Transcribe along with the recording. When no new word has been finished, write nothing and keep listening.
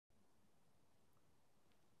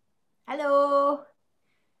Hello.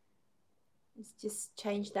 Let's just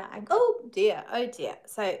change that angle. Oh dear, oh dear.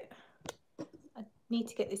 So I need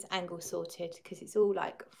to get this angle sorted because it's all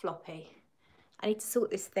like floppy. I need to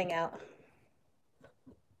sort this thing out.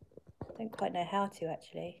 I don't quite know how to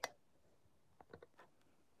actually.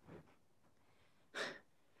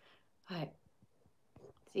 Right.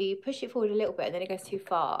 So you push it forward a little bit and then it goes too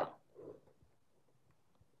far.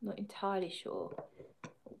 Not entirely sure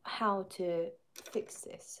how to fix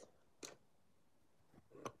this.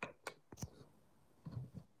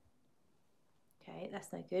 Okay,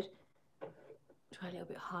 that's no good. Try a little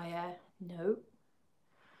bit higher. No.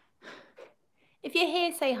 If you're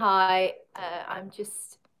here, say hi. I'm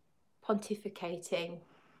just pontificating.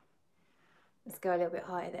 Let's go a little bit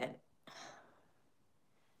higher then.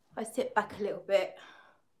 If I sit back a little bit,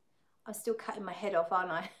 I'm still cutting my head off,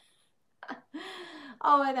 aren't I?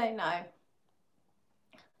 Oh, I don't know.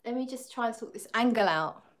 Let me just try and sort this angle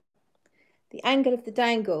out. The angle of the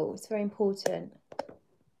dangle is very important.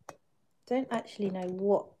 Don't actually know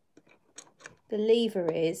what the lever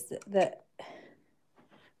is that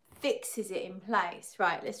fixes it in place.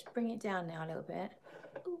 Right, let's bring it down now a little bit.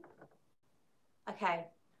 Ooh. Okay,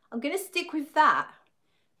 I'm going to stick with that,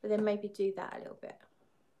 but then maybe do that a little bit.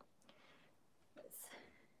 Let's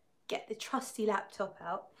get the trusty laptop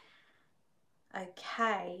out.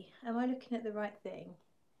 Okay, am I looking at the right thing?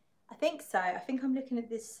 I think so. I think I'm looking at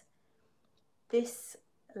this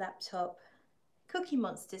laptop. Cookie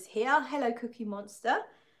Monster's here. Hello, Cookie Monster.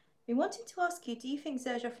 Been wanting to ask you, do you think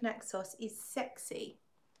Xerjoff Naxos is sexy?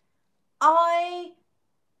 I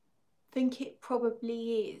think it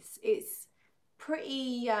probably is. It's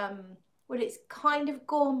pretty, well, it's kind of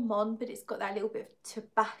gourmand, but it's got that little bit of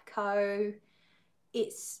tobacco.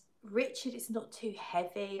 It's rich and it's not too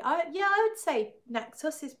heavy. Yeah, I would say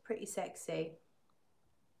Naxos is pretty sexy.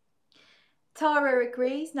 Tara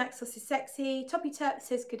agrees, Naxos is sexy. Toppy Terp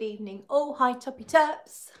says good evening. Oh, hi Toppy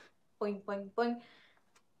Terps. Boing, boing, boing.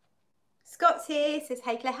 Scott's here, says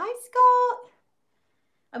hey Claire. Hi Scott.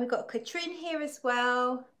 And we've got Katrin here as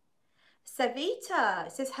well.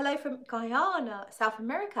 Savita says hello from Guyana, South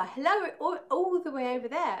America. Hello, all the way over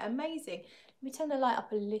there. Amazing. Let me turn the light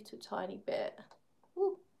up a little tiny bit.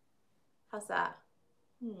 Ooh. How's that?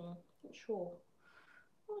 Not sure.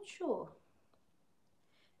 Not sure.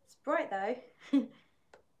 It's bright though.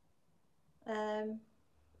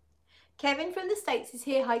 Kevin from the States is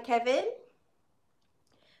here. Hi, Kevin.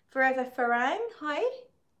 Forever Farang. Hi.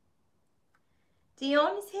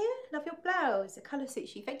 Dion is here. Love your blouse. The colour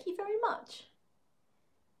suits you. Thank you very much.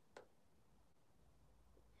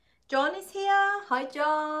 John is here. Hi,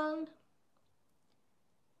 John.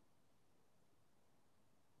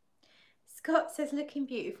 Scott says looking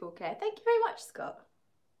beautiful, Claire. Thank you very much, Scott.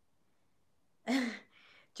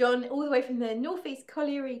 John, all the way from the northeast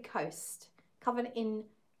Colliery coast, covered in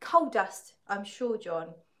coal dust, I'm sure,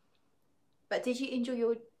 John. But did you enjoy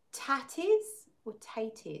your tatties or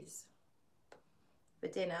taties for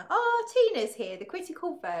dinner? Oh, Tina's here, the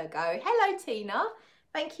critical Virgo. Hello, Tina.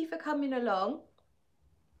 Thank you for coming along.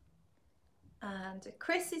 And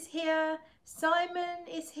Chris is here. Simon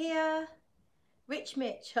is here. Rich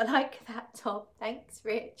Mitch, I like that top. Thanks,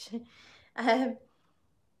 Rich.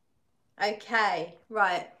 Okay,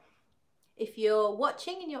 right. If you're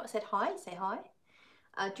watching and you said hi, say hi.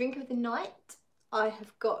 Drink of the night. I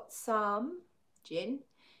have got some gin.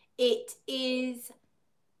 It's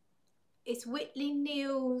Whitley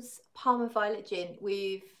Neal's Palmer Violet Gin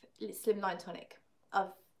with Slimline Tonic.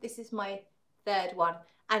 This is my third one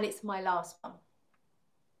and it's my last one.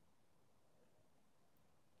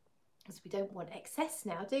 Because we don't want excess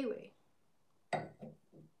now, do we?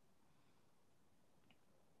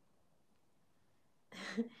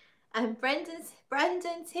 And Brandon's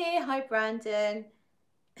here. Hi, Brandon.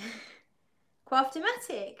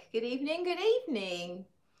 Craftomatic. Good evening. Good evening.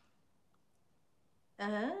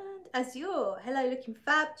 And Azure. Hello, looking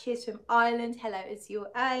fab. Cheers from Ireland. Hello, Azure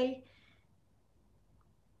A.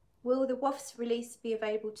 Will the Wafts release be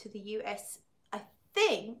available to the US? I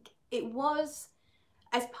think it was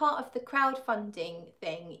as part of the crowdfunding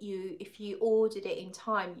thing. If you ordered it in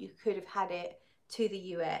time, you could have had it to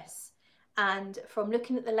the US. And from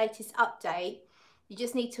looking at the latest update, you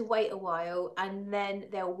just need to wait a while and then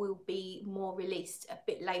there will be more released a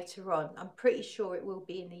bit later on. I'm pretty sure it will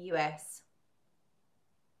be in the US.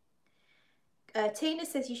 Tina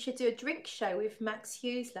says you should do a drink show with Max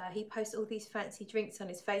Huesler. He posts all these fancy drinks on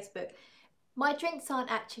his Facebook. My drinks aren't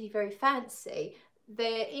actually very fancy.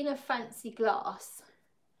 They're in a fancy glass,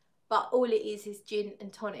 but all it is gin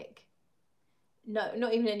and tonic. No,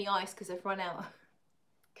 not even any ice because I've run out.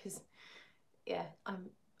 Because, yeah,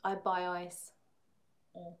 I buy ice.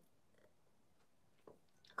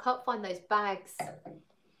 I can't find those bags that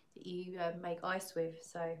you make ice with,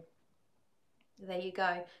 so there you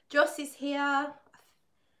go. Joss is here.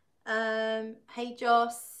 Hey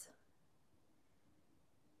Joss.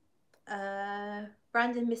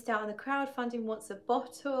 Brandon missed out on the crowdfunding, wants a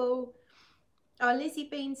bottle. Oh, Lizzie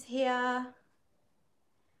Bean's here.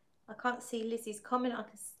 I can't see Lizzie's comment. I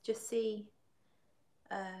can just see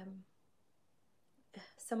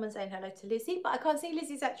someone saying hello to Lizzie, but I can't see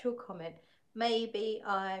Lizzie's actual comment. Maybe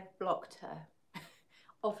I've blocked her.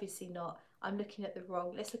 Obviously not. I'm looking at the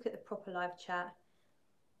wrong. Let's look at the proper live chat.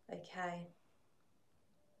 Okay.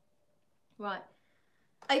 Right.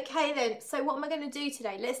 Okay then. So what am I going to do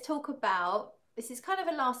today? Let's talk about, this is kind of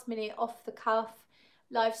a last minute off the cuff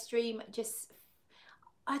live stream. Just,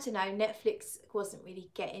 I don't know, Netflix wasn't really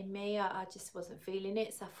getting me. I just wasn't feeling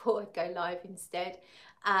it. So I thought I'd go live instead.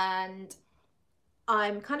 And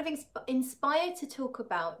I'm kind of inspired to talk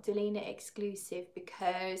about Delina Exclusif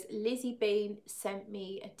because Lizzie Bean sent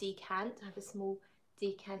me a decant. I have a small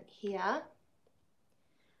decant here.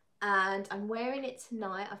 And I'm wearing it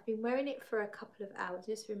tonight. I've been wearing it for a couple of hours,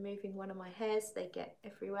 just removing one of my hairs. They get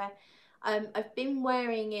everywhere. I've been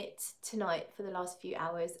wearing it tonight for the last few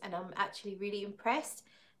hours and I'm actually really impressed.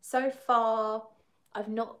 So far, I've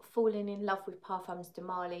not fallen in love with Parfums de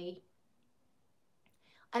Marly.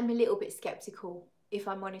 I'm a little bit skeptical, if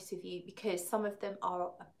I'm honest with you, because some of them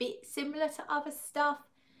are a bit similar to other stuff.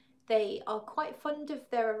 They are quite fond of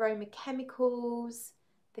their aroma chemicals.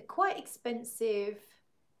 They're quite expensive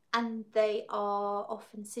and they are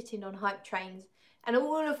often sitting on hype trains and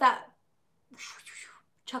all of that,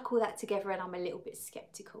 chuck all that together and I'm a little bit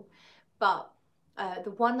skeptical. But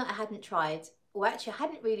the one that I hadn't tried, or actually I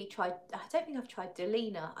hadn't really tried, I don't think I've tried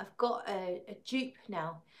Delina. I've got a dupe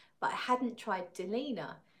now, but I hadn't tried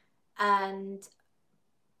Delina.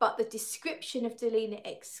 But the description of Delina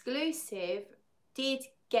Exclusif did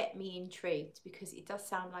get me intrigued because it does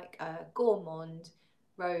sound like a gourmand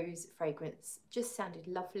rose fragrance. Just sounded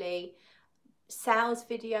lovely. Sal's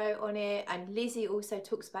video on it and Lizzie also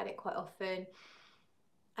talks about it quite often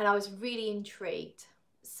and I was really intrigued.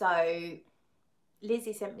 So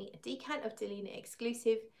Lizzie sent me a decant of Delina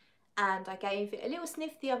Exclusif and I gave it a little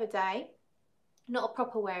sniff the other day. Not a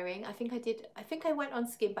proper wearing. I think I went on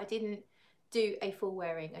skin, but I didn't do a full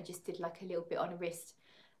wearing. I just did like a little bit on a wrist.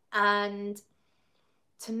 And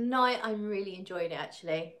tonight I'm really enjoying it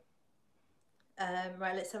actually.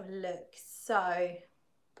 Right, let's have a look. So,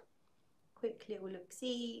 quick little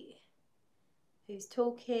look-see. Who's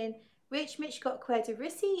talking? Rich Mitch got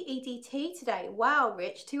Querderissi EDT today. Wow,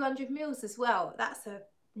 Rich, 200 mils as well. That's a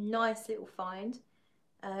nice little find.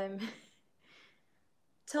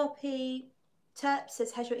 Toppy Terp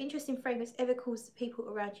says, has your interest in fragrance ever caused the people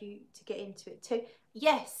around you to get into it too?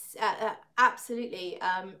 Yes, absolutely.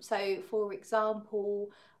 So, for example,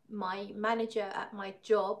 my manager at my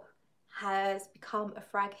job has become a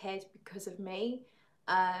frag head because of me,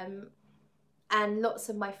 and lots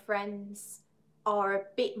of my friends are a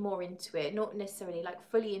bit more into it, not necessarily like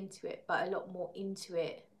fully into it, but a lot more into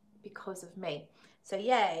it because of me. So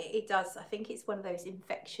yeah, it does. I think it's one of those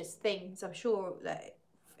infectious things. I'm sure that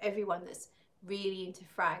everyone that's really into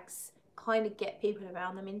frags kind of get people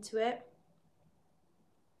around them into it.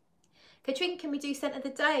 Katrine, can we do scent of the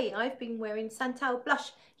day? I've been wearing Santal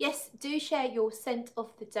blush. Yes, do share your scent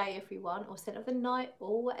of the day, everyone, or scent of the night,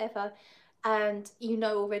 or whatever. And you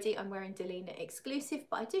know already I'm wearing Delina Exclusif,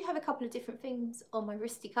 but I do have a couple of different things on my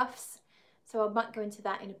wristy cuffs, so I might go into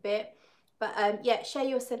that in a bit. But yeah, share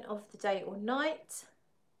your scent of the day or night.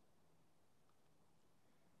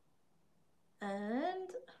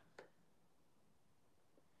 And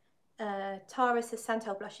Tara says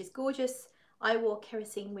Santal blush is gorgeous. I wore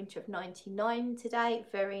Kerosene Winter of 99 today.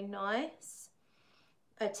 Very nice.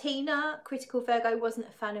 Tina, Critical Virgo, wasn't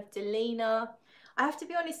a fan of Delina. I have to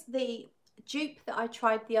be honest, the dupe that I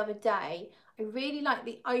tried the other day, I really like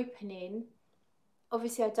the opening.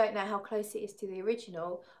 Obviously, I don't know how close it is to the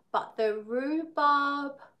original, but the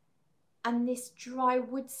rhubarb and this dry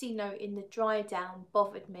woodsy note in the dry down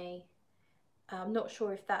bothered me. I'm not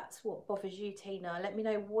sure if that's what bothers you, Tina. Let me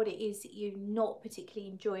know what it is that you're not particularly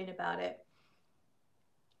enjoying about it.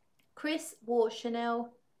 Chris wore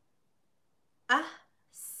Chanel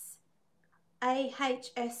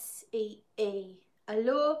AHSEE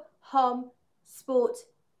Allure Homme Sport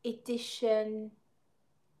Edition.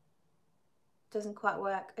 Doesn't quite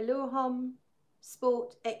work. Allure Homme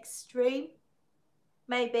Sport Extreme.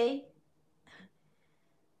 Maybe.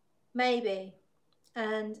 Maybe.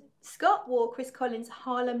 And Scott wore Chris Collins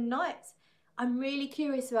Harlem Nights. I'm really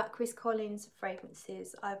curious about Chris Collins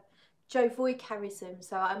fragrances. Joe Voy carries them,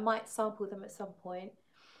 so I might sample them at some point.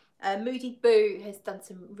 Moody Boo has done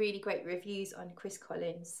some really great reviews on Chris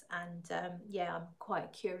Collins, and yeah, I'm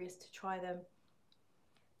quite curious to try them.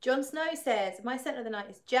 Jon Snow says, my scent of the night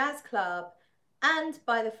is Jazz Club and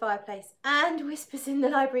By the Fireplace and Whispers in the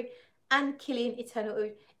Library and Killian Eternal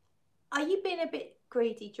Oud. Are you being a bit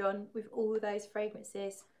greedy, John, with all those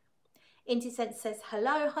fragrances? Indecent says,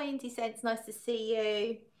 hello. Hi, Indecent. Nice to see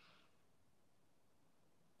you.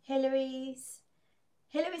 Hillary's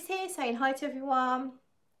here saying hi to everyone.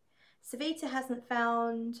 Savita hasn't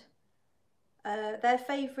found their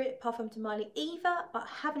favourite Parfum de Marly either, but I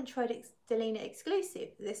haven't tried Delina Exclusive.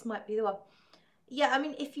 This might be the one. Yeah, I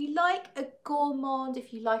mean, if you like a gourmand,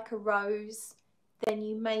 if you like a rose, then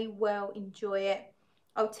you may well enjoy it.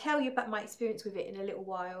 I'll tell you about my experience with it in a little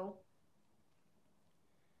while.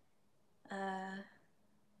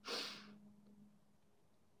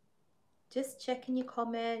 Just checking your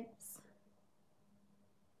comments.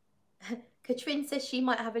 Katrin says she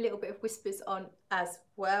might have a little bit of Whispers on as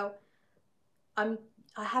well. I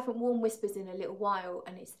haven't worn Whispers in a little while,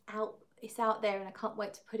 and it's out there, and I can't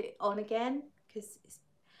wait to put it on again, because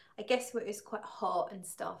I guess it was quite hot and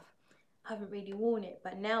stuff. I haven't really worn it,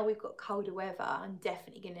 but now we've got colder weather, I'm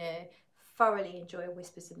definitely going to thoroughly enjoy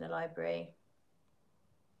Whispers in the Library.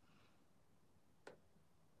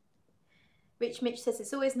 Rich Mitch says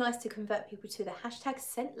it's always nice to convert people to the hashtag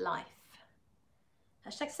scent life.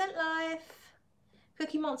 Hashtag scent life.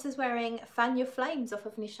 Cookie Monster's wearing Fan Your Flames off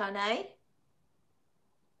of Nishane.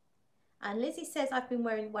 And Lizzie says, I've been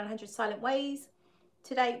wearing 100 Silent Ways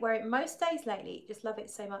today, wear it most days lately, just love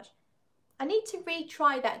it so much. I need to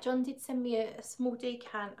retry that. John did send me a small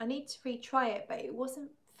decant. I need to retry it, but it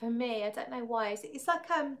wasn't for me. I don't know why. It's like,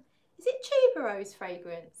 is it tuberose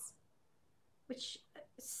fragrance? Which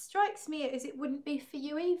strikes me as it wouldn't be for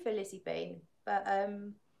you either, Lizzie Bean. But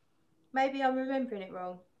maybe I'm remembering it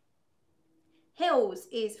wrong. Hills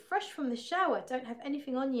is fresh from the shower. Don't have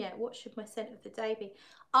anything on yet. What should my scent of the day be?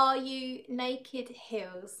 Are you naked,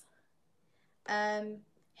 Hills?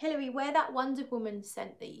 Hilary, wear that Wonder Woman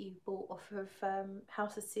scent that you bought off of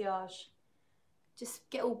House of Sillage. Just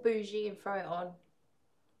get all bougie and throw it on.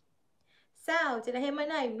 Sal, did I hear my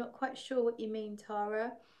name? Not quite sure what you mean,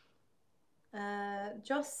 Tara.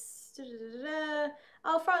 Joss.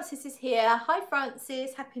 Oh, Francis is here. Hi,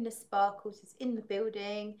 Francis. Happiness Sparkles is in the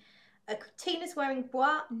building. Tina's wearing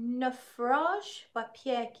Bois Naufrage by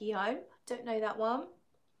Pierre Guillaume. Don't know that one.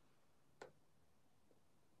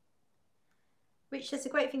 Rich says the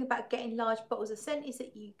great thing about getting large bottles of scent is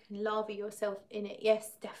that you can lather yourself in it.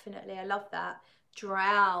 Yes, definitely. I love that.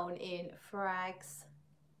 Drown in frags.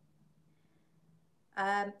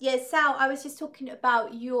 Yeah, Sal, I was just talking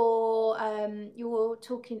about your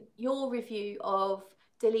review of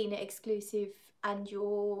Delina Exclusive and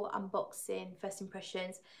your unboxing first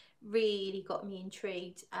impressions really got me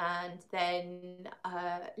intrigued, and then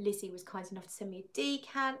Lizzie was kind enough to send me a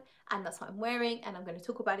decant, and that's what I'm wearing, and I'm going to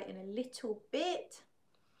talk about it in a little bit.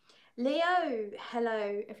 Leo,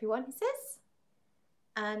 hello everyone, he says.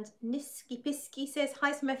 And Nisky Pisky says,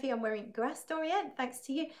 hi Smurfy, I'm wearing Grasse d'Orient, thanks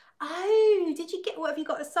to you. Oh, did you get, what, have you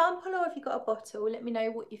got a sample or have you got a bottle? Let me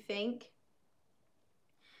know what you think.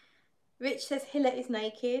 Rich says Hilla is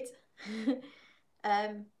naked. What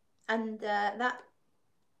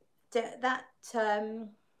do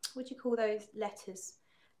you call those letters?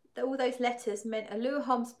 All those letters meant Allure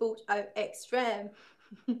Home Sport au Extreme.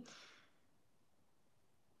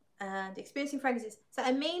 And experiencing fragrances. So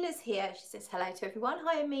Amina's here. She says hello to everyone.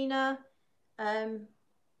 Hi, Amina.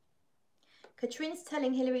 Katrin's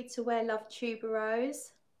telling Hilary to wear Love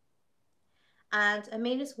Tuberose. And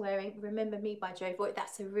Amina's wearing Remember Me by Joe Voight.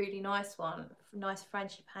 That's a really nice one. Nice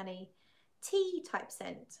frangipani tea type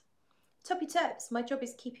scent. Toppy Terps. My job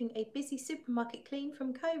is keeping a busy supermarket clean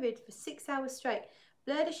from COVID for 6 hours straight.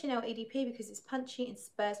 Blur de Chanel EDP because it's punchy and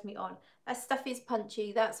spurs me on. That stuff is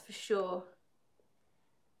punchy, that's for sure.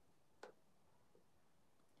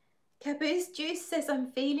 Caboose Juice says,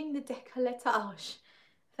 I'm feeling the décolletage.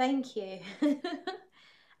 Thank you.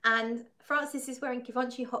 And Francis is wearing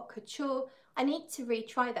Givenchy Haute Couture. I need to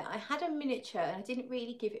retry that. I had a miniature and I didn't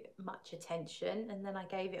really give it much attention, and then I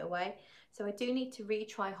gave it away. So I do need to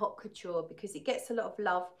retry Haute Couture because it gets a lot of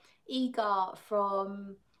love. Iga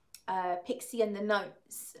from Pixie and the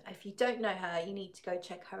Notes. If you don't know her, you need to go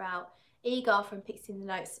check her out. Iga from Pixie and the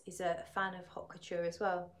Notes is a fan of Haute Couture as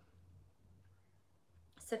well.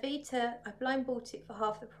 Savita, I blind bought it for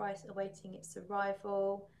half the price, awaiting its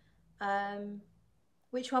arrival.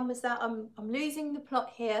 Which one was that? I'm losing the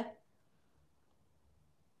plot here.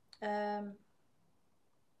 Sal,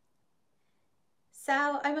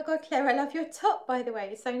 oh my God, Claire, I love your top, by the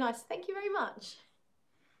way. It's so nice. Thank you very much.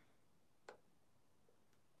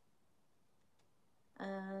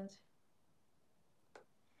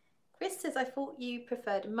 says, I thought you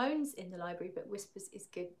preferred moans in the library, but whispers is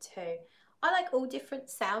good too. I like all different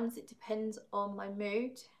sounds. It depends on my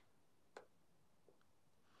mood.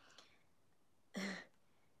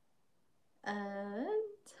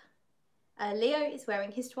 And Leo is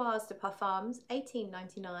wearing Histoires de Parfums,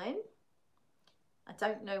 $18.99. I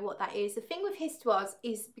don't know what that is. The thing with Histoires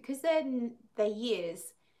is because they're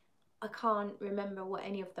years, I can't remember what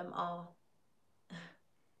any of them are.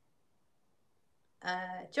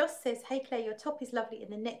 Joss says, hey Claire, your top is lovely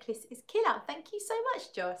and the necklace is killer. Thank you so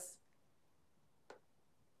much, Joss.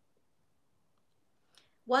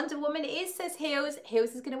 Wonder Woman it is, says Heels.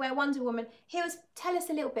 Heels is going to wear Wonder Woman. Heels, tell us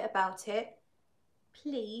a little bit about it,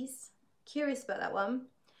 please. Curious about that one.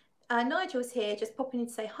 Nigel's here, just popping in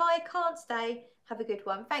to say hi, can't stay. Have a good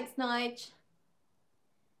one. Thanks, Nige.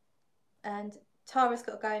 And Tara's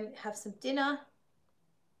got to go and have some dinner.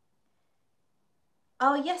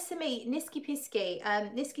 Oh, yes, me, Nisky Pisky.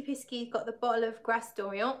 Nisky Pisky's got the bottle of Grasse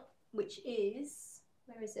d'Orient, which is,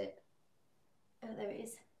 where is it? Oh, there it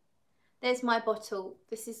is. There's my bottle.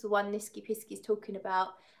 This is the one Nisky Pisky is talking about.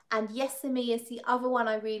 And Yesemi is the other one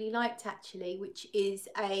I really liked, actually, which is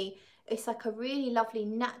it's like a really lovely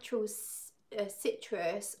natural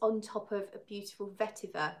citrus on top of a beautiful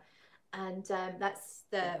vetiver. And that's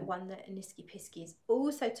the one that Nisky Pisky is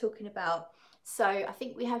also talking about. So I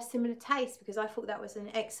think we have similar taste because I thought that was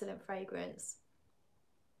an excellent fragrance.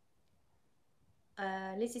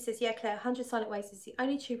 Lizzie says, yeah, Claire, 100 Silent Ways is the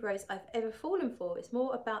only tuberose I've ever fallen for. It's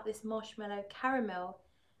more about this marshmallow caramel,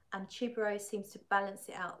 and tuberose seems to balance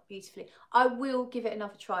it out beautifully. I will give it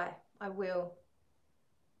another try. I will.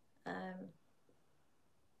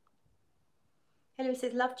 Hillary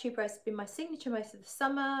says, love tuberose. It's been my signature most of the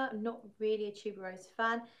summer. I'm not really a tuberose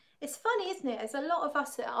fan. It's funny, isn't it? There's a lot of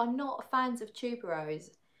us that are not fans of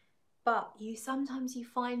tuberose, but sometimes you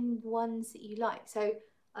find ones that you like. So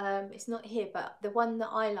it's not here, but the one that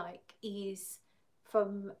I like is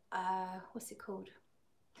from what's it called?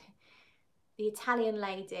 The Italian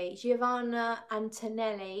lady, Giovanna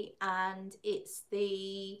Antonelli, and it's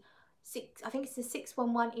the I think it's the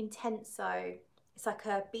 611 Intenso. It's like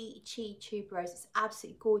a beachy tuberose. It's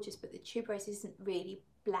absolutely gorgeous, but the tuberose isn't really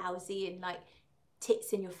blousy and like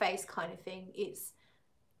tits in your face kind of thing. It's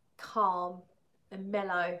calm and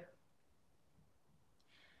mellow.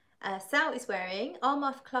 Sal is wearing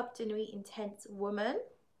Armagh Club de Nuit Intense Woman.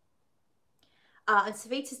 And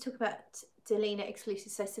Savita's talking about Delina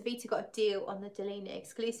Exclusive. So Savita got a deal on the Delina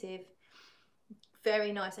Exclusive.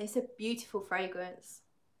 Very nice. And it's a beautiful fragrance.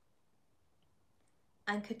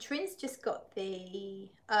 And Katrine's just got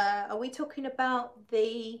the, are we talking about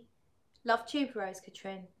the Love Tuberose,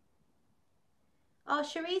 Katrine? Oh,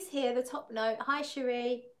 Cherie's here, the top note. Hi,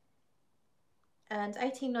 Cherie. And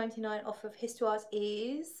 $18.99 off of Histoires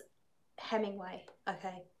is Hemingway.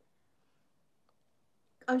 Okay.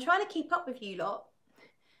 I'm trying to keep up with you lot.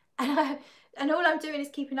 And all I'm doing is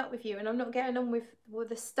keeping up with you, and I'm not getting on with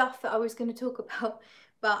the stuff that I was going to talk about.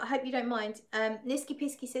 But I hope you don't mind. Nisky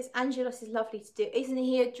Pisky says, Angelos is lovely to do. Isn't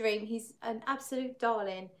he a dream? He's an absolute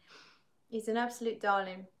darling. He's an absolute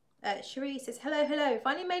darling. Cherie says, hello, hello.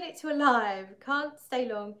 Finally made it to a live. Can't stay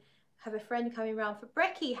long. Have a friend coming round for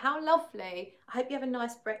brekkie. How lovely. I hope you have a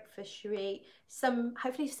nice breakfast, Cherie.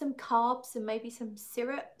 Hopefully some carbs and maybe some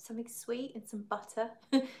syrup, something sweet and some butter.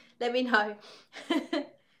 Let me know.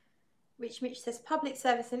 Rich Mitch says, public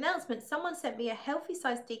service announcement. Someone sent me a healthy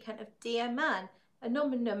sized decant of Dear Man.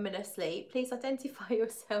 Anonymously, please identify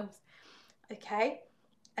yourselves. Okay.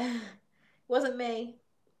 Wasn't me.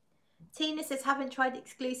 Tina says, haven't tried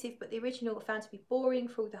Exclusive, but the original I found to be boring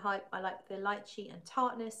for all the hype. I like the lychee and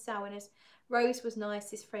tartness, sourness. Rose was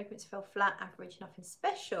nice. This fragrance fell flat, average, nothing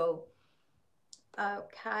special.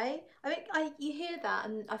 Okay. I think you hear that,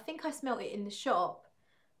 and I think I smelt it in the shop,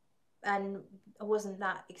 and I wasn't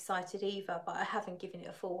that excited either, but I haven't given it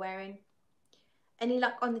a full wearing. Any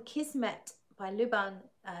luck on the Kismet by Luban,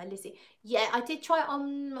 Lizzie? Yeah, I did try it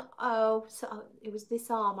on, so it was this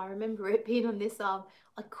arm. I remember it being on this arm.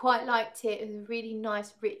 I quite liked it. It was a really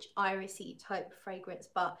nice, rich, irisy type fragrance,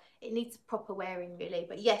 but it needs proper wearing really.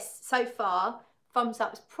 But yes, so far, thumbs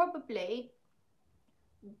up. It's probably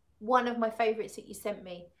one of my favourites that you sent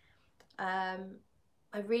me.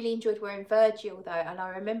 I really enjoyed wearing Virgil though, and I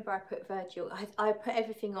remember I put Virgil, I put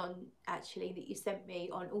everything on actually that you sent me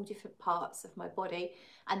on all different parts of my body,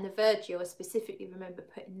 and the Virgil I specifically remember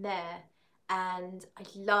putting there, and I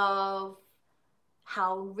love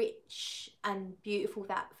how rich and beautiful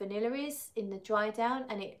that vanilla is in the dry down,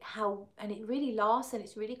 and it really lasts, and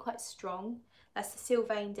it's really quite strong. That's the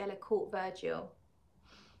Sylvain Delacourt Virgil.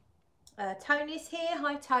 Tony's here.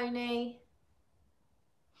 Hi Tony.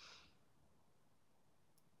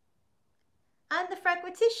 And the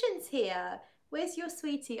Fragmentician's here. Where's your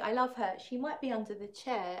sweetie? I love her. She might be under the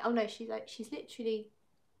chair. Oh no, she's literally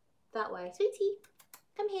that way. Sweetie,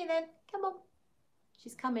 come here then. Come on.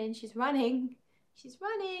 She's coming. She's running. She's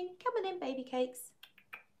running. Come on in, baby cakes.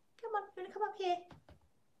 Come on. You want to come up here?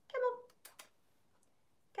 Come on.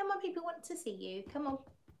 Come on, people want to see you. Come on.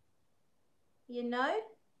 You know?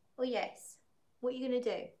 Or yes? What are you going to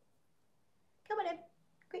do? Come on in.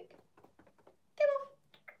 Quick. Come on.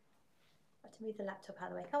 I have to move the laptop out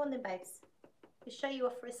of the way. Come on then, babes. Just show you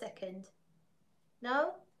off for a second.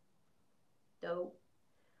 No? No.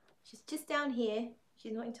 She's just down here.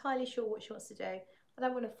 She's not entirely sure what she wants to do. I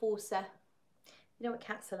don't want to force her. You know what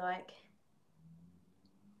cats are like.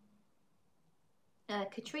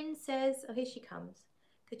 Katrin says, oh, here she comes.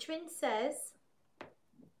 Katrin says,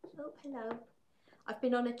 oh, hello. I've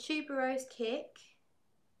been on a tuberose kick.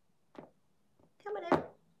 Come on in.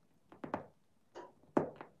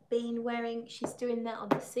 Been wearing, she's doing that on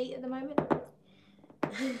the seat at the moment.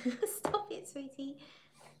 Stop it, sweetie.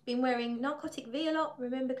 Been wearing Narcotic V a lot.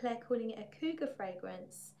 Remember Claire calling it a cougar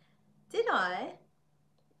fragrance. Did I?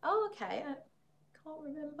 Oh, okay. I can't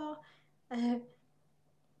remember. Let's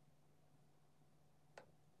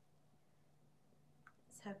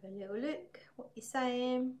have a little look. What you're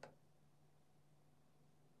saying.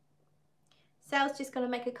 Sal's just going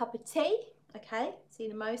to make a cup of tea. Okay, see you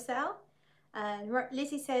in a mo, Sal. And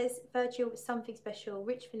Lizzie says, Virgil, something special,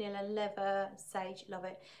 rich vanilla, leather, sage, love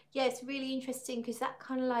it. Yeah, it's really interesting because that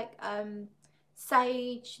kind of like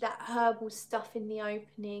sage, that herbal stuff in the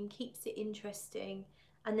opening keeps it interesting.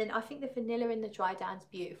 And then I think the vanilla in the dry down's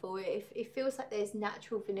beautiful. It feels like there's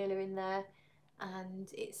natural vanilla in there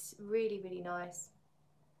and it's really, really nice.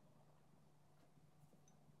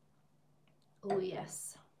 Oh,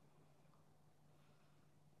 yes.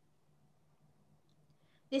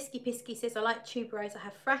 Nisky Pisky says, I like tuberose. I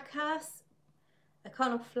have fracas. A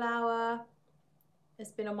carnal flower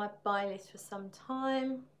has been on my buy list for some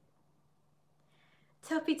time.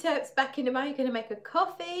 Tuppy Turp's back in the mode, going to make a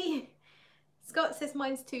coffee. Scott says,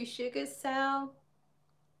 mine's 2 sugars, Sal.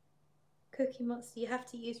 Cookie Monster, you have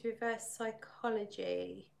to use reverse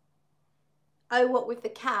psychology. Oh, what, with the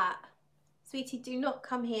cat? Sweetie, do not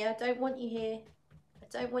come here. I don't want you here. I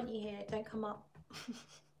don't want you here. Don't come up.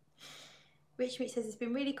 Rich Rich says, it's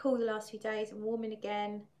been really cool the last few days and warming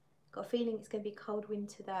again. Got a feeling it's going to be cold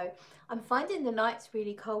winter though. I'm finding the nights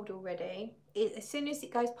really cold already. As soon as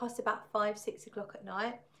it goes past about 5, 6 o'clock at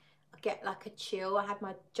night, I get like a chill. I had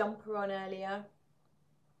my jumper on earlier.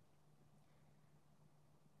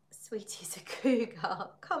 Sweetie's a cougar.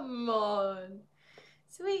 Come on.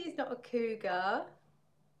 Sweetie's not a cougar.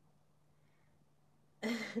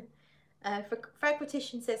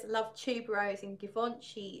 Fragmentician says, love tuberose and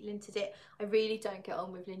Givenchy linted it. I really don't get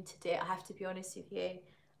on with linted it, I have to be honest with you.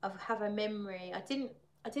 I have a memory. I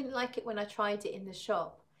didn't like it when I tried it in the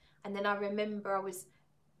shop, and then I remember I was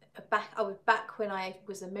back when I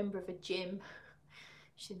was a member of a gym.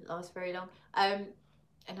 She didn't last very long. And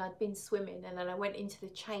I'd been swimming, and then I went into the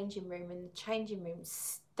changing room, and the changing room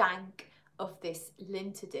stank of this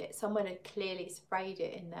linted it. Someone had clearly sprayed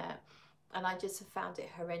it in there. And I just found it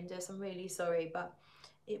horrendous. I'm really sorry, but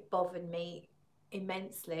it bothered me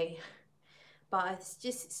immensely. But it's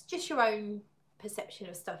just your own perception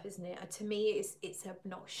of stuff, isn't it? To me, it's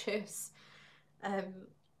obnoxious. But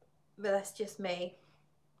that's just me.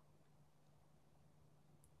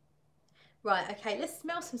 Right, okay, let's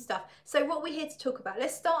smell some stuff. So what we're here to talk about,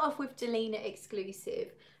 let's start off with Delina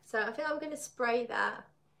Exclusive. So I think I'm going to spray that.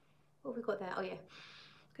 What have we got there? Oh yeah.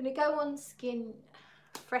 I'm going to go on skin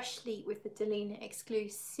freshly with the Delina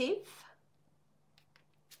Exclusive.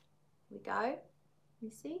 Here we go. You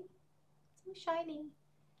see? It's all shiny.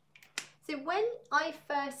 So when I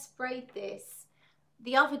first sprayed this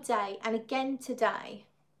the other day and again today,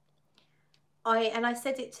 I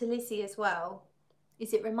said it to Lizzie as well,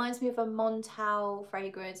 is it reminds me of a Montal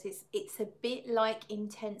fragrance. It's a bit like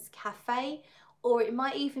Intense Cafe, or it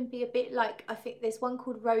might even be a bit like, I think there's one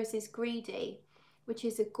called Rose's Greedy, which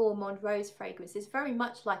is a gourmand rose fragrance. It's very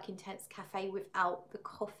much like Intense Cafe without the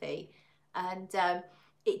coffee, and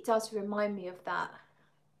it does remind me of that.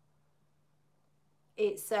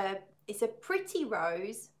 It's a pretty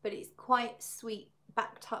rose, but it's quite sweet,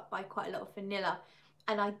 backed up by quite a lot of vanilla,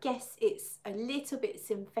 and I guess it's a little bit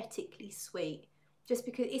synthetically sweet, just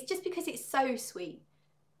because it's so sweet,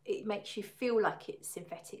 it makes you feel like it's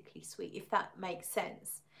synthetically sweet, if that makes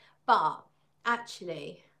sense. But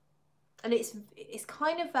actually, and it's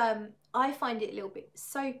kind of I find it a little bit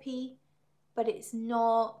soapy, but it's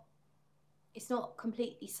not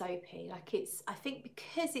completely soapy. Like, I think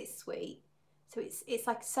because it's sweet, so it's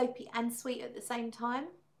like soapy and sweet at the same time.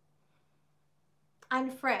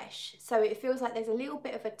 and fresh. So it feels like there's a little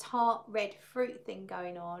bit of a tart red fruit thing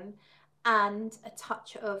going on and a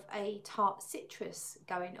touch of a tart citrus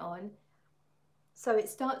going on. So it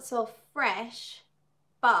starts off fresh,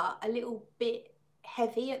 but a little bit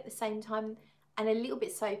heavy at the same time, and a little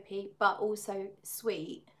bit soapy, but also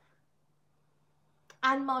sweet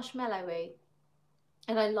and marshmallowy.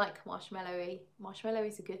 And I like marshmallowy. Marshmallow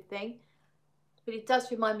is a good thing, but it does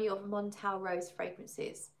remind me of Montal Rose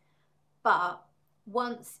fragrances. But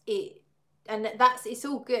once it, and it's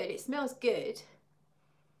all good, it smells good,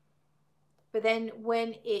 but then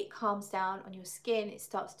when it calms down on your skin, it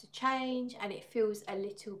starts to change and it feels a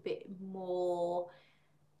little bit more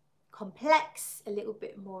complex, a little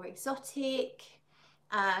bit more exotic,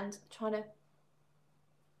 and trying to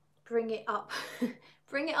bring it up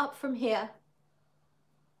bring it up from here,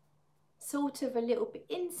 sort of a little bit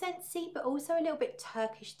incensey, but also a little bit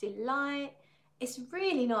Turkish delight. It's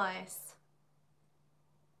really nice.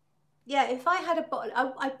 Yeah, if I had a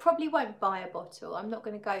bottle, I probably won't buy a bottle, I'm not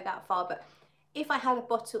going to go that far, but if I had a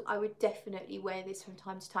bottle, I would definitely wear this from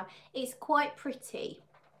time to time. It's quite pretty,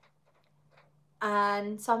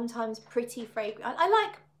 and sometimes pretty fragrant. I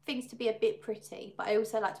like things to be a bit pretty, but I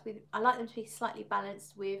also like them to be slightly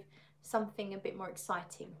balanced with something a bit more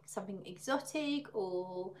exciting, something exotic,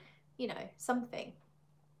 or you know, something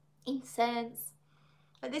incense.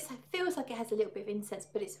 But this feels like it has a little bit of incense,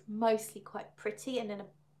 but it's mostly quite pretty, and then a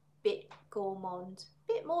bit gourmand,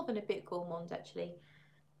 a bit more than a bit gourmand actually.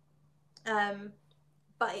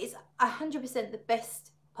 But it's 100% the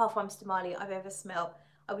best Parfums de Marly I've ever smelled.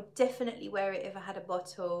 I would definitely wear it if I had a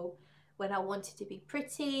bottle. When I wanted to be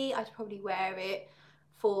pretty, I'd probably wear it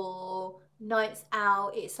for nights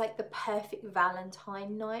out. It's like the perfect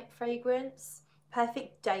Valentine night fragrance,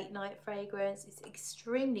 perfect date night fragrance. It's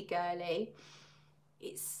extremely girly.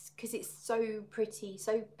 It's because it's so pretty,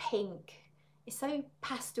 so pink. It's so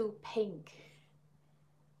pastel pink.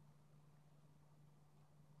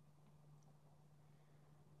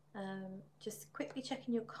 Just quickly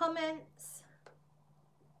checking your comments.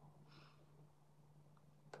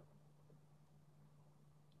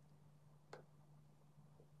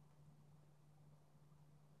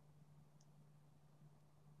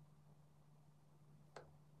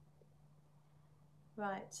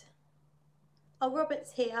 Right. Oh,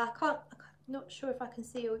 Robert's here. I'm not sure if I can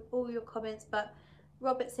see all your comments, but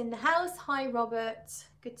Robert's in the house. Hi, Robert.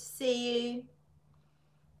 Good to see you.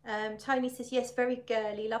 Tony says, yes, very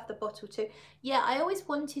girly. Love the bottle too. Yeah, I always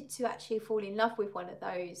wanted to actually fall in love with one of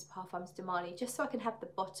those Parfums de Marly, just so I can have the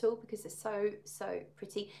bottle, because they're so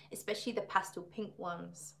pretty, especially the pastel pink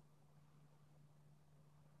ones.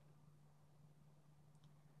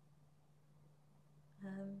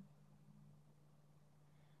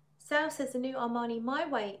 Sal says the new Armani My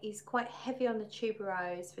Way is quite heavy on the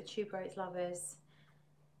tuberose for tuberose lovers.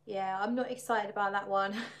 Yeah, I'm not excited about that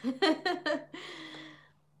one.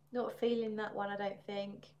 Not feeling that one, I don't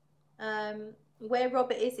think. Where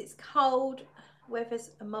Robert is, it's cold.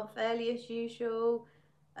 Weather's a month early as usual.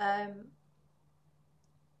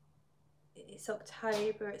 It's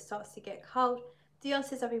October, it starts to get cold. Dion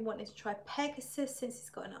says, I've been wanting to try Pegasus since it's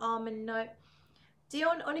got an almond note.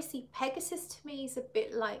 Dion, honestly, Pegasus to me is a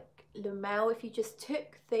bit like Le Male. If you just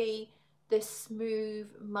took the smooth,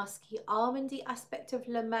 musky, almondy aspect of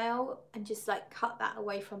Le Male and just like cut that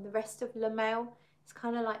away from the rest of Le Male, it's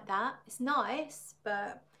kind of like that. It's nice,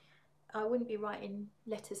 but I wouldn't be writing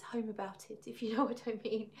letters home about it, if you know what I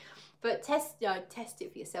mean. But test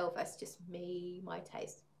it for yourself. That's just me, my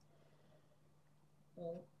taste.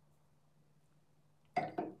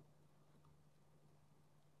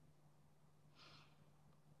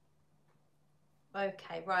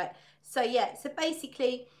 Okay, right. So yeah, so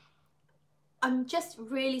basically I'm just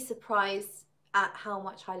really surprised at how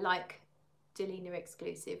much I like Delina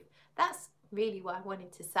Exclusif. That's really what I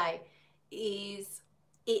wanted to say, is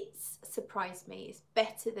it's surprised me. It's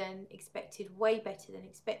better than expected, way better than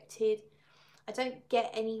expected. I don't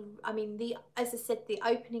get any, I mean, as I said, the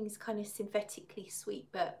opening is kind of synthetically sweet,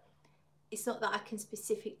 but it's not that I can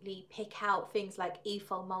specifically pick out things like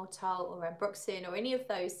ethyl maltol or ambroxan or any of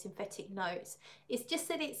those synthetic notes. It's just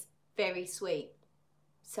that it's very sweet.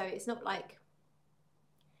 So it's not like,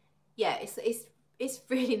 yeah, it's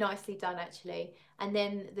really nicely done actually. And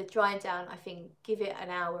then the drying down, I think, give it an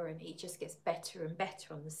hour and it just gets better and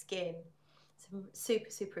better on the skin. So I'm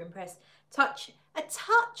super impressed. A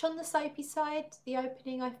touch on the soapy side, the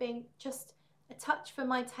opening, I think, just a touch for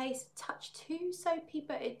my taste, a touch too soapy,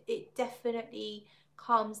 but it definitely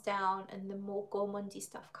calms down and the more gourmandy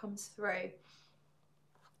stuff comes through.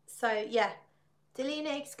 So yeah, Delina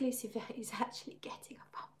Exclusif is actually getting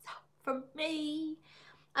a thumbs up from me.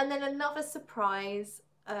 And then another surprise,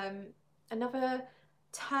 another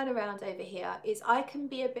turnaround over here is I can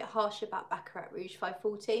be a bit harsh about Baccarat Rouge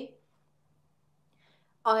 540.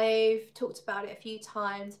 I've talked about it a few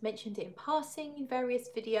times, mentioned it in passing in various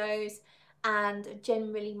videos, and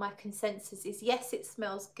generally my consensus is yes, it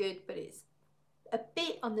smells good, but it's a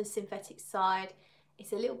bit on the synthetic side.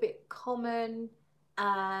 It's a little bit common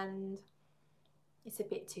and it's a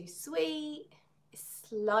bit too sweet. It's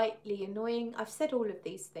slightly annoying. I've said all of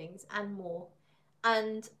these things and more.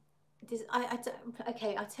 And this,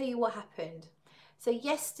 okay, I'll tell you what happened. So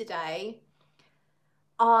yesterday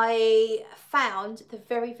I found the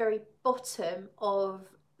very, very bottom of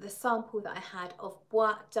the sample that I had of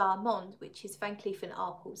Bois d'Armand, which is Van Cleef &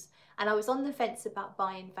 Arpels. And I was on the fence about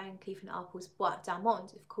buying Van Cleef & Arpels Bois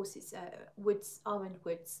d'Armand. Of course, it's woods, almond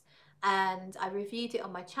woods. And I reviewed it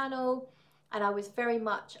on my channel. And I was very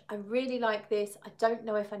much, I really like this. I don't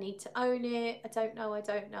know if I need to own it. I don't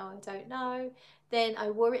know. Then I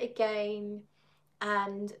wore it again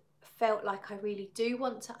and felt like I really do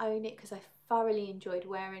want to own it because I thoroughly enjoyed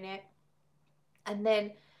wearing it. And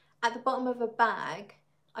then at the bottom of a bag,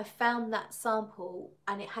 I found that sample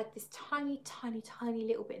and it had this tiny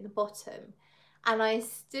little bit in the bottom. And I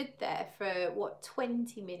stood there for what,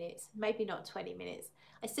 20 minutes, maybe not 20 minutes.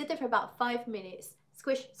 I stood there for about 5 minutes,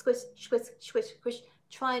 squish, squish, squish, squish, squish,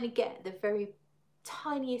 trying to get the very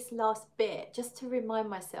tiniest last bit just to remind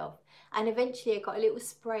myself. And eventually I got a little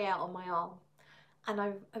spray out on my arm. And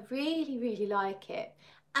I really like it.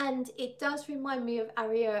 And it does remind me of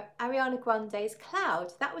Ariana Grande's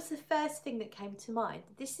Cloud. That was the first thing that came to mind.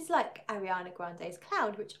 This is like Ariana Grande's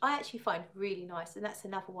Cloud, which I actually find really nice. And that's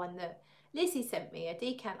another one that Lizzie sent me a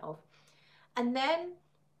decant of. And then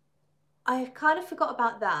I kind of forgot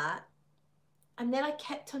about that. And then I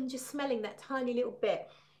kept on just smelling that tiny little bit.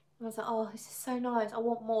 And I was like, oh, this is so nice. I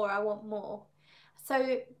want more, I want more.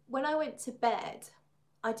 So when I went to bed,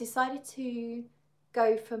 I decided to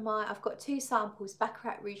go for I've got 2 samples,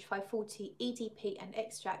 Baccarat Rouge 540 EDP and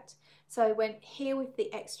extract. So I went here with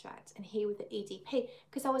the extract and here with the EDP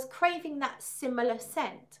because I was craving that similar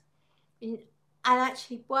scent. And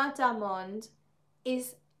actually Bois d'Armand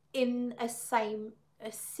is in a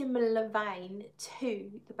similar vein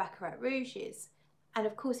to the Baccarat Rouges. And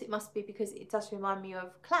of course it must be because it does remind me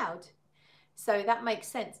of Cloud. So that makes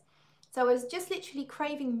sense. So I was just literally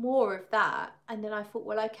craving more of that. And then I thought,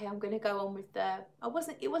 well, okay, I'm going to go on with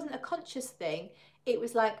it wasn't a conscious thing. It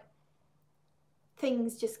was like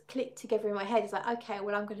things just clicked together in my head. It's like, okay,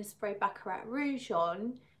 well, I'm going to spray Baccarat Rouge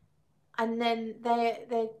on. And then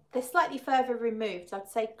they're slightly further removed. I'd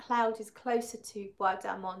say Cloud is closer to Bois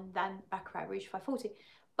d'Armand than Baccarat Rouge 540.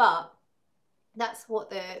 But that's what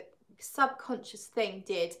the subconscious thing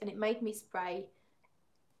did. And it made me spray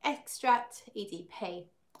extract EDP.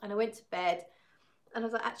 And I went to bed and I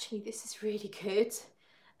was like, actually, this is really good.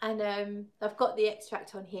 And I've got the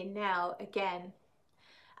extract on here now again.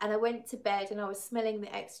 And I went to bed and I was smelling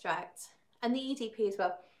the extract and the EDP as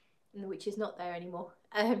well, which is not there anymore.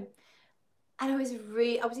 And I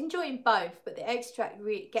was enjoying both, but the extract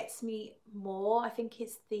really gets me more. I think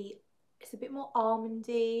it's a bit more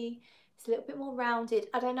almondy. It's a little bit more rounded.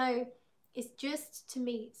 I don't know. It's just, to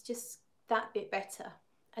me, it's just that bit better.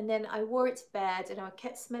 And then I wore it to bed and I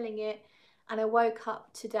kept smelling it. And I woke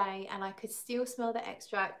up today and I could still smell the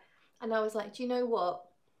extract. And I was like, do you know what?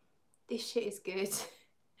 This shit is good.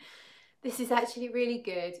 This is actually really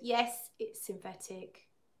good. Yes, it's synthetic,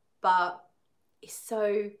 but it's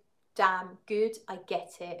so damn good. I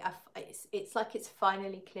get it. It's like it's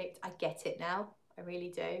finally clicked. I get it now. I really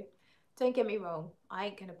do. Don't get me wrong. I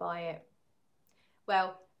ain't going to buy it.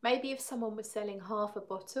 Well, maybe if someone was selling half a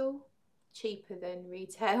bottle cheaper than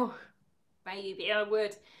retail, maybe I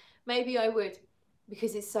would. Maybe I would,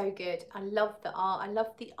 because it's so good. I love the art. I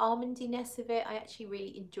love the almondiness of it. I actually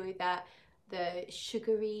really enjoy that. The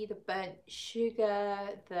sugary, the burnt sugar,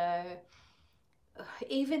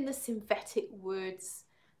 even the synthetic woods.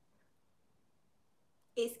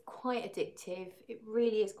 It's quite addictive. It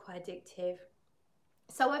really is quite addictive.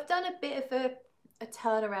 So I've done a bit of a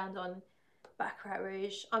turnaround on Baccarat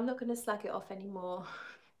Rouge. I'm not going to slag it off anymore.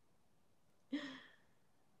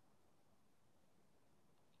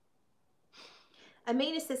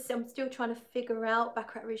 Amina says, I'm still trying to figure out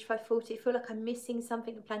Baccarat Rouge 540. I feel like I'm missing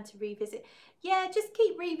something. I plan to revisit. Yeah, just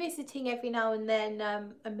keep revisiting every now and then,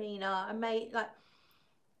 Amina. I may, like,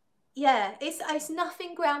 yeah, it's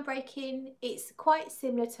nothing groundbreaking. It's quite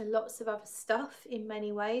similar to lots of other stuff in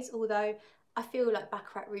many ways, although I feel like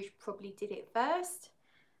Baccarat Rouge probably did it first.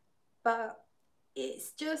 But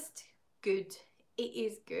it's just good. It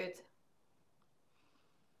is good.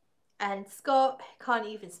 And Scott can't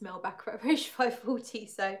even smell Baccarat Rouge 540,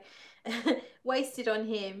 so wasted on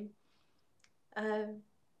him.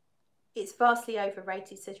 It's vastly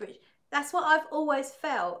overrated, says Rich. That's what I've always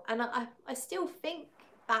felt, and I still think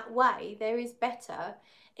that way. There is better.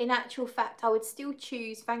 In actual fact, I would still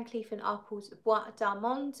choose Van Cleef & Arpels Bois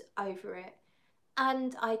d'Armand over it.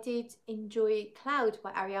 And I did enjoy Cloud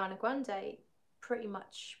by Ariana Grande pretty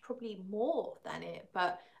much, probably more than it,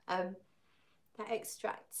 but that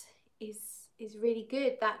extract is really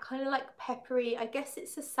good. That kind of like peppery, I guess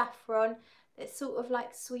it's a saffron, it's sort of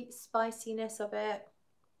like sweet spiciness of it.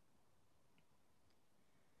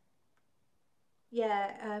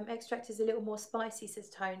 Yeah, extract is a little more spicy, says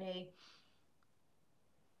Tony.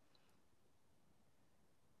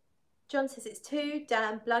 John says it's too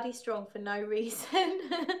damn bloody strong for no reason.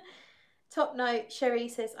 Top note, Sherry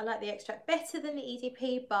says, I like the extract better than the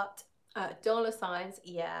EDP, but $,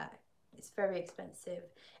 yeah, it's very expensive.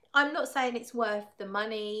 I'm not saying it's worth the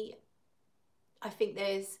money. I think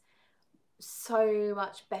there's so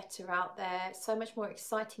much better out there, so much more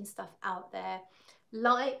exciting stuff out there.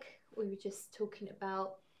 Like we were just talking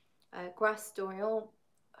about, Grasse d'Orient.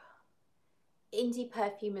 Indie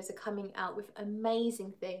perfumers are coming out with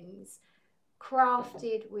amazing things,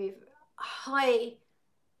 crafted with high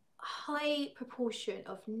proportion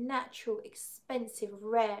of natural, expensive,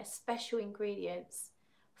 rare, special ingredients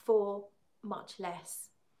for much less.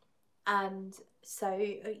 And so,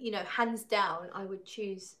 you know, hands down, I would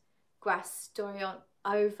choose Grasse d'Orient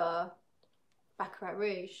over Baccarat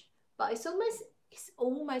Rouge. But it's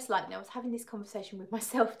almost like, now I was having this conversation with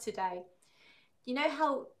myself today. You know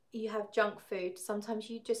how you have junk food? Sometimes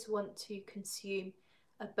you just want to consume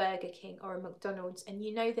a Burger King or a McDonald's, and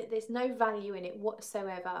you know that there's no value in it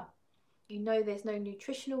whatsoever. You know there's no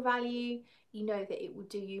nutritional value. You know that it will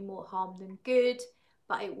do you more harm than good,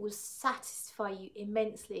 but it will satisfy you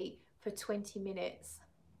immensely for 20 minutes.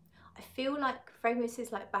 I feel like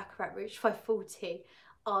fragrances like Baccarat Rouge 540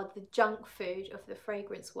 are the junk food of the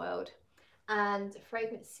fragrance world, and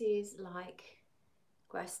fragrances like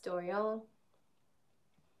Grasse d'Orient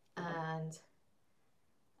and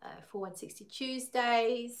 4160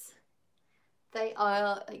 Tuesdays, they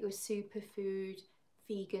are like your superfood,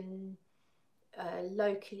 vegan,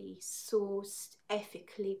 locally sourced,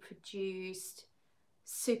 ethically produced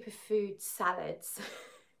superfood salads.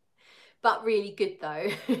 But really good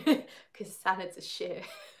though, because salads are shit.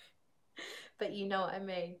 But you know what I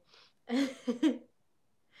mean.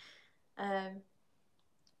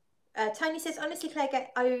 Tony says, honestly, Claire,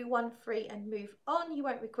 get 013 and move on. You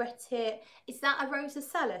won't regret it. Is that a Rosa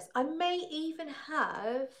Salus? I may even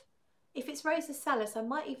have, if it's Rosa Salus, I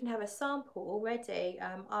might even have a sample already.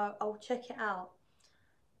 I'll check it out.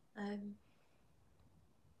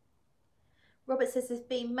 Robert says there's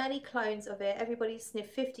been many clones of it. Everybody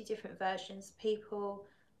sniffed 50 different versions. People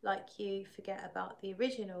like you forget about the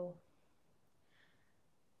original.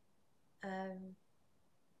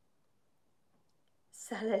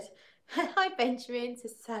 Salad. Hi Benjamin,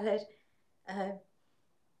 says salad.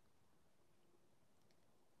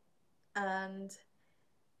 And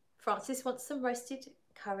Francis wants some roasted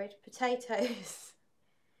curried potatoes.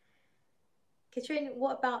 Katrine,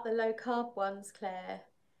 what about the low carb ones, Claire?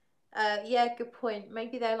 Yeah, good point.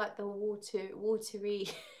 Maybe they're like the watery,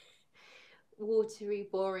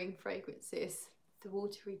 boring fragrances. The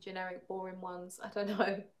watery, generic, boring ones. I don't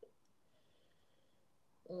know.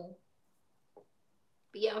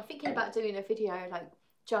 But yeah, I'm thinking about doing a video like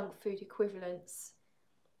junk food equivalents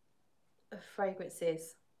of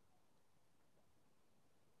fragrances.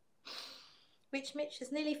 Rich Mitch,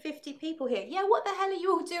 there's nearly 50 people here. Yeah, what the hell are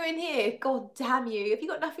you all doing here? God damn you. Have you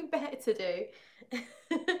got nothing better to do?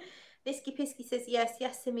 Nisky Pisky says, yes,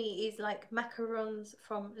 Yasami is like macarons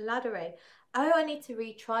from Ladere. Oh, I need to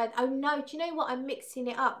retry it. Oh no, do you know what? I'm mixing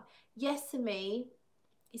it up. Yasami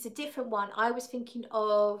is a different one. I was thinking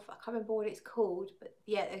of, I can't remember what it's called, but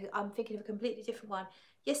yeah, I'm thinking of a completely different one.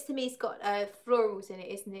 Yasami's got florals in it,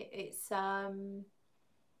 isn't it? It's I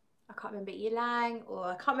can't remember, ylang, or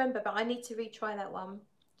I can't remember, but I need to retry that one.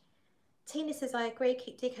 Tina says, I agree,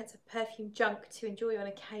 keep decants of perfume junk to enjoy on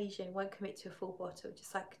occasion, won't commit to a full bottle,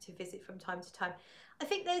 just like to visit from time to time. I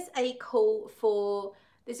think there's a call for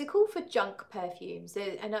junk perfumes,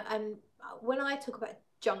 and when I talk about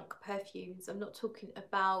junk perfumes, I'm not talking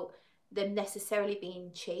about them necessarily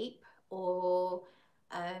being cheap or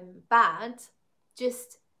bad,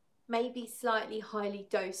 just maybe slightly highly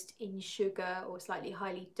dosed in sugar or slightly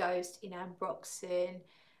highly dosed in ambroxan,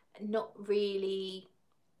 not really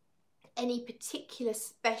any particular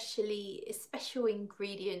special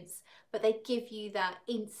ingredients, but they give you that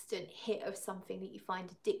instant hit of something that you find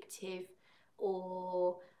addictive,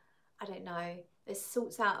 or I don't know, it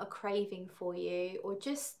sorts out a craving for you, or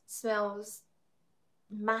just smells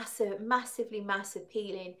massively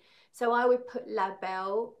appealing. So I would put La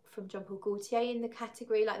Belle from Jean Paul Gaultier in the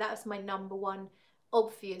category. Like, that was my number one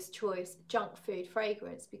obvious choice junk food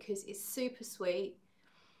fragrance, because it's super sweet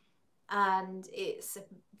and it's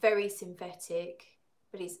very synthetic,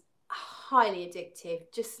 but it's highly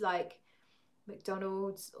addictive, just like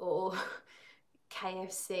McDonald's or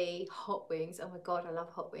KFC, hot wings. Oh my god, I love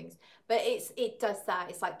hot wings. But it does that.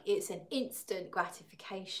 It's like, it's an instant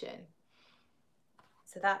gratification.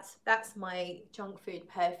 So that's my junk food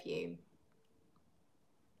perfume.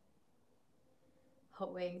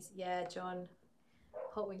 Hot wings, yeah, John.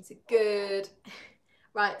 Hot wings are good.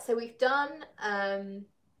 Right, so we've done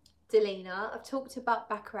Delina. I've talked about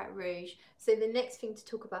Baccarat Rouge. So the next thing to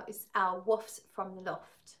talk about is our wafts from the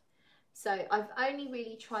Loft. So I've only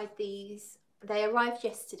really tried these. They arrived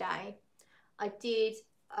yesterday. I did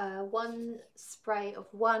one spray of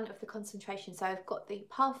one of the concentrations. So I've got the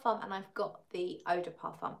parfum and I've got the eau de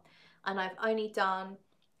parfum. And I've only done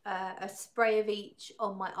a spray of each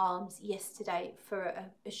on my arms yesterday for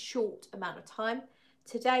a short amount of time.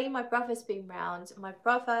 Today my brother's been round. My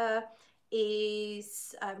brother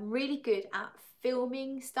is really good at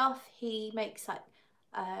filming stuff. He makes like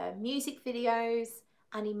music videos,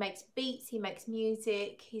 and he makes beats, he makes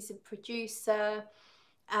music, he's a producer,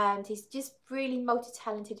 and he's just really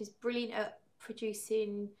multi-talented. He's brilliant at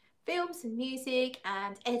producing films and music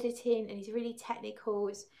and editing, and he's really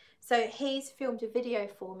technical. So he's filmed a video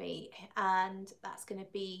for me, and that's going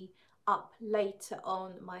to be up later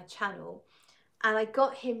on my channel. And I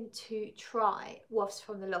got him to try wafts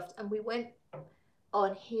from the Loft, and we went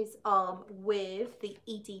on his arm with the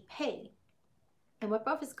EDP. And my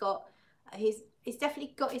brother's got, he's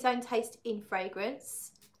definitely got his own taste in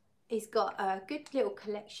fragrance. He's got a good little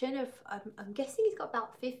collection of, I'm guessing he's got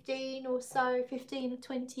about 15 or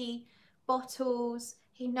 20 bottles.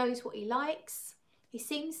 He knows what he likes. He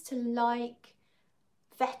seems to like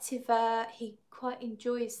vetiver. He quite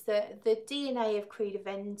enjoys the DNA of Creed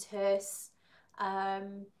Aventus.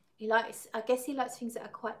 He likes, I guess he likes things that are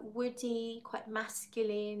quite woody, quite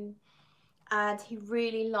masculine, and he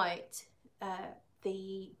really liked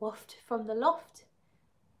the waft from the Loft.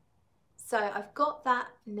 So I've got that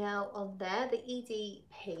now on there, the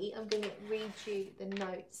EDP. I'm going to read you the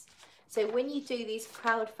notes. So when you do these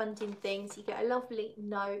crowdfunding things, you get a lovely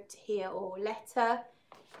note here or letter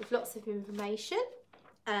with lots of information.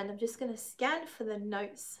 And I'm just going to scan for the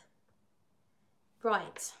notes.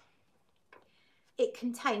 Right. It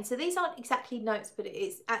contains, so these aren't exactly notes, but it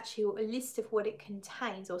is actually a list of what it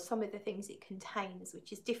contains, or some of the things it contains,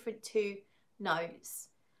 which is different to notes.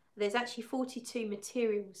 There's actually 42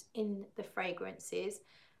 materials in the fragrances,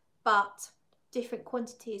 but different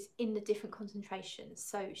quantities in the different concentrations.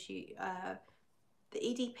 So the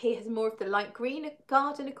EDP has more of the light green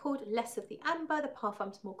garden accord, less of the amber. The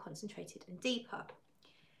parfum's more concentrated and deeper.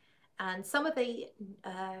 And some of the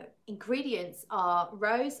ingredients are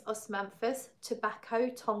rose, osmanthus, tobacco,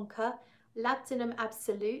 tonka, labdanum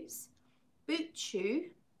absolutes, buchu,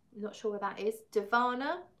 I'm not sure what that is,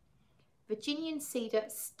 divana, Virginian cedar,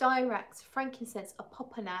 styrax, frankincense,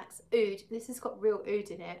 opoponax, oud. This has got real oud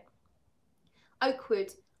in it.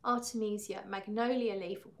 Oakwood, artemisia, magnolia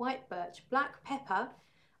leaf, white birch, black pepper,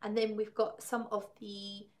 and then we've got some of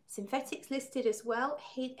the synthetics listed as well.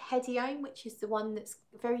 Hedione, which is the one that's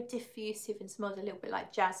very diffusive and smells a little bit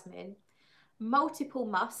like jasmine. Multiple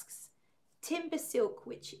musks. Timber silk,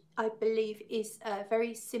 which I believe is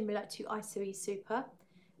very similar to Isoe Super.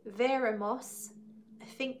 Vera moss. I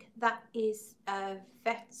think that is vetiver.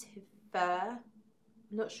 I'm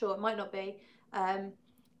not sure, it might not be.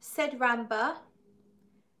 Cedrambra,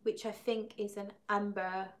 which I think is an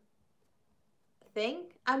amber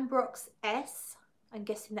thing. Ambrox S. I'm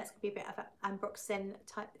guessing that's going to be a bit of an ambroxan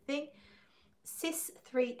type of thing.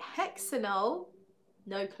 Cis-3 hexanol,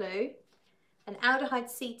 no clue. And aldehyde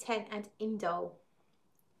C10 and indole.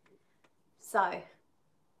 So,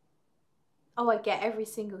 oh, I get every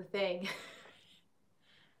single thing.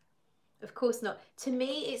 Of course not. To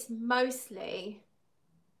me, it's mostly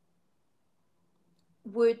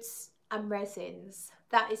woods and resins.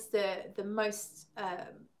 That is the most,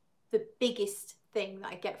 the biggest thing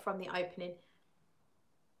that I get from the opening.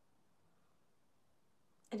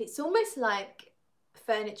 And it's almost like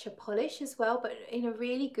furniture polish as well, but in a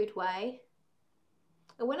really good way.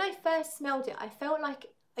 And when I first smelled it, I felt like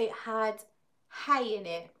it had hay in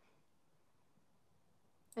it.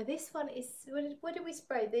 Now this one is, what did we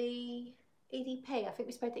spray? The EDP, I think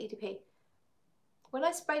we sprayed the EDP. When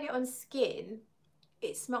I sprayed it on skin,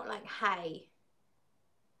 it smelled like hay.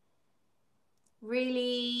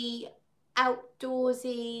 Really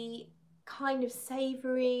outdoorsy, kind of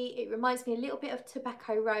savoury. It reminds me a little bit of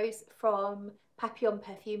Tobacco Rose from Papillon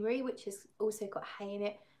Perfumery, which has also got hay in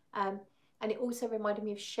it. And it also reminded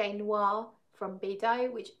me of Chez Noir from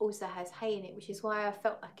Bido, which also has hay in it, which is why I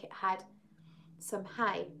felt like it had some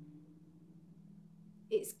hay.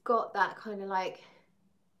 It's got that kind of like,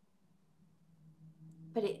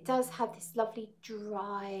 but it does have this lovely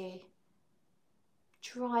dry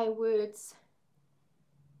woods.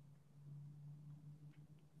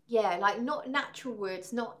 Yeah, like not natural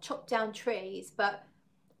woods, not chopped down trees, but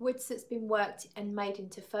woods that's been worked and made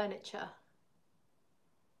into furniture.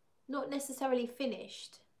 Not necessarily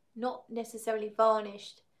finished, not necessarily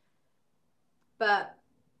varnished, but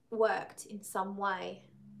worked in some way.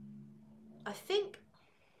 I think,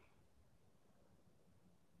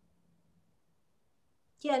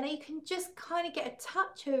 yeah, now you can just kind of get a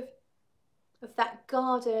touch of that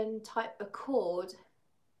garden type accord.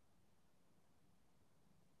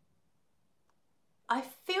 I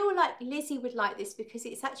feel like Lizzie would like this because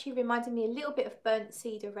it's actually reminding me a little bit of Burnt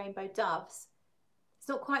Cedar Rainbow Doves. It's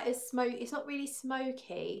not quite as smoky, it's not really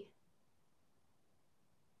smoky.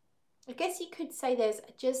 I guess you could say there's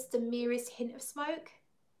just the merest hint of smoke.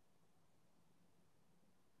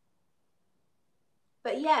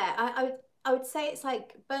 But yeah, I would say it's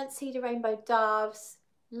like Burnt Cedar Rainbow Doves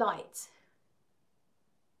light.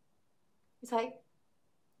 It's like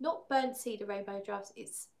not Burnt Cedar Rainbow Doves,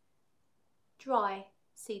 it's dry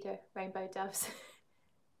Cedar Rainbow Doves.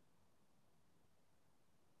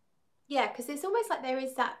 Yeah, because it's almost like there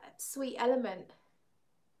is that sweet element,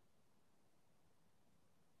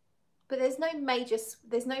 but there's no major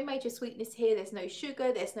sweetness here. There's no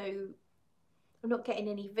sugar, there's no, I'm not getting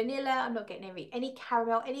any vanilla, I'm not getting any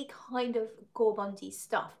caramel, any kind of gourmandy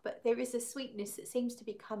stuff, but there is a sweetness that seems to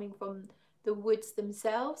be coming from the woods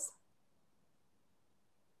themselves.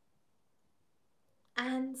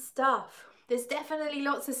 And stuff. There's definitely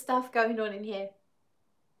lots of stuff going on in here.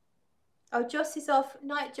 Oh, Joss is off.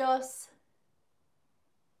 Night, Joss.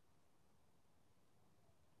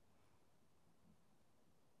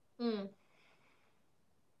 And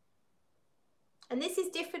this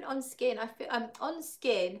is different on skin. I feel on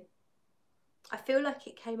skin, I feel like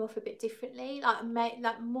it came off a bit differently,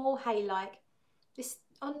 like more hay-like. This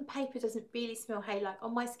on paper doesn't really smell hay-like.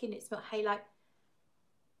 On my skin, it smelled hay-like.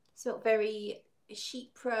 It smelled very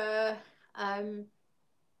chypre,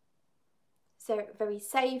 so very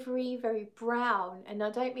savoury, very brown. And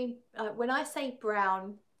I don't mean, when I say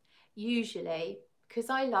brown, usually, because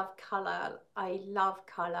I love colour,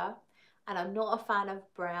 and I'm not a fan of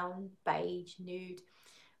brown, beige, nude.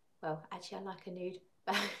 Well, actually I like a nude,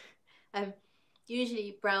 but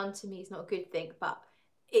usually brown to me is not a good thing, but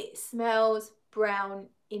it smells brown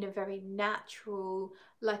in a very natural,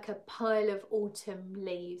 like a pile of autumn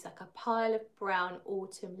leaves, like a pile of brown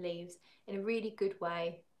autumn leaves in a really good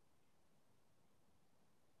way.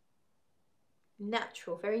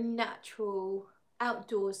 Natural, very natural,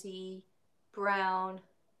 outdoorsy, brown,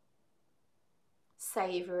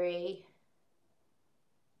 savoury.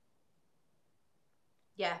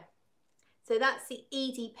 Yeah, so that's the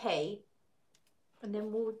EDP, and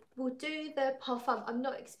then we'll do the parfum. I'm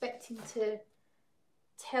not expecting to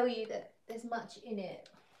tell you that there's much in it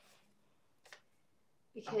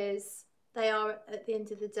because they are at the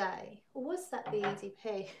end of the day. Or was that the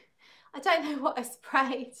EDP? I don't know what I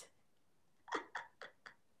sprayed.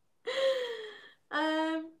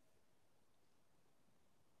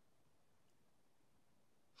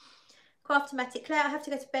 Craftomatic Claire, I have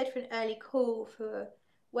to go to bed for an early call for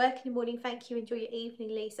work in the morning. Thank you. Enjoy your evening,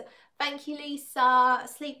 Lisa. Thank you, Lisa.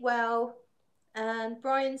 Sleep well. And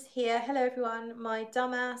Brian's here. Hello, everyone. My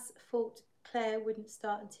dumbass thought Claire wouldn't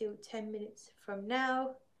start until 10 minutes from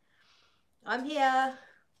now. I'm here.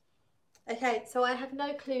 Okay, so I have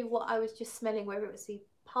no clue what I was just smelling, whether it was the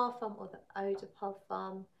parfum or the eau de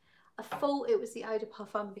parfum. I thought it was the eau de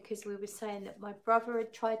parfum because we were saying that my brother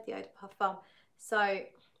had tried the eau de parfum. So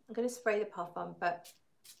I'm going to spray the parfum, but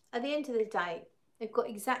at the end of the day, they've got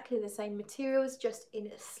exactly the same materials, just in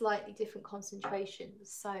a slightly different concentrations.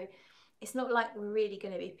 So it's not like we're really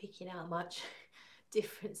going to be picking out much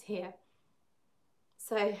difference here.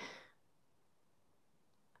 So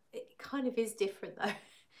it kind of is different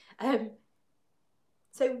though.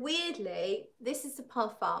 So weirdly, this is the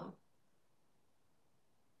parfum.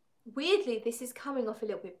 Weirdly, this is coming off a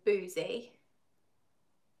little bit boozy.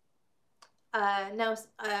 Now,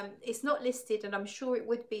 it's not listed, and I'm sure it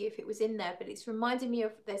would be if it was in there, but it's reminding me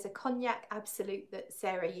of, there's a Cognac Absolute that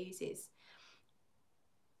Sarah uses.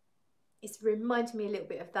 It's reminding me a little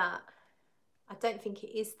bit of that. I don't think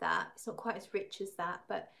it is that. It's not quite as rich as that,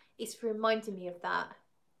 but it's reminding me of that.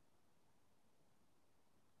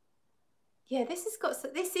 Yeah, this has got,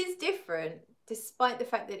 this is different despite the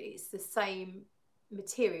fact that it's the same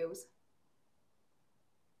materials.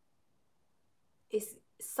 It's,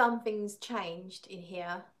 something's changed in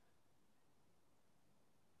here.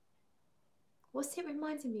 What's it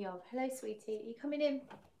reminding me of? Hello, sweetie. Are you coming in?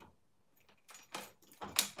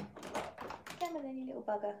 Come on then, you little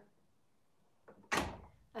bugger.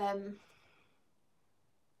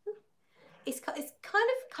 It's kind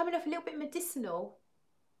of coming off a little bit medicinal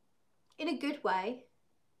in a good way.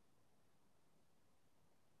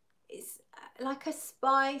 It's like a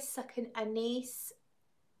spice, like an anise,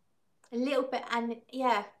 a little bit, and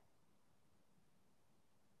yeah,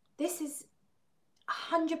 this is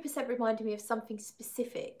 100% reminding me of something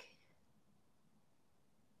specific.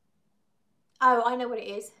 Oh, I know what it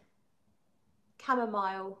is.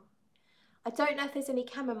 Chamomile. I don't know if there's any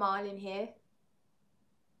chamomile in here.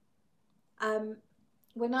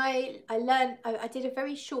 When I did a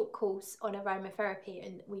very short course on aromatherapy,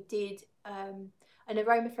 and we did an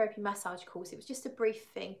aromatherapy massage course. It was just a brief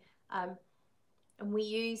thing, and we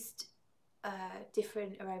used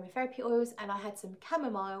different aromatherapy oils, and I had some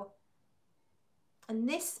chamomile, and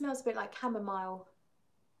this smells a bit like chamomile.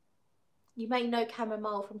 You may know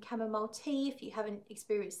chamomile from chamomile tea if you haven't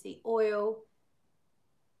experienced the oil.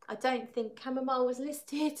 I don't think chamomile was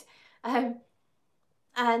listed,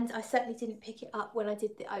 and I certainly didn't pick it up when I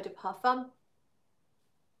did the eau de parfum,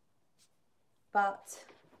 but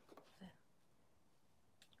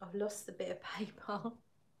I've lost a bit of paper.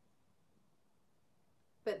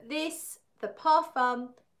 But this, the parfum,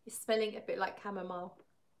 is smelling a bit like chamomile.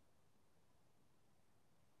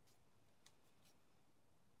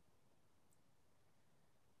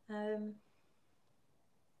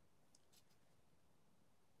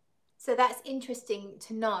 So that's interesting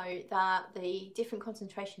to know that the different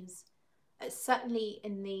concentrations, certainly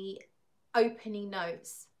in the opening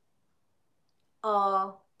notes,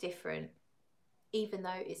 are different, even though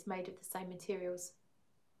it's made of the same materials.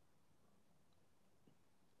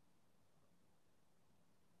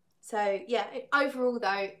 So yeah, overall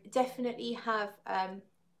though, definitely have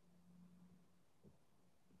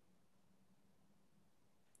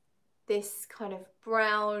this kind of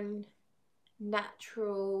brown,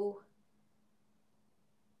 natural,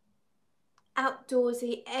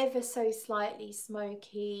 outdoorsy, ever so slightly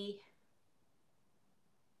smoky,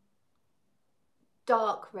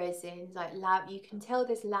 dark resins, like you can tell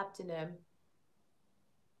there's labdanum,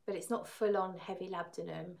 but it's not full on heavy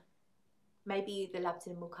labdanum. Maybe the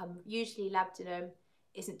labdanum will come. Usually labdanum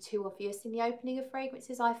isn't too obvious in the opening of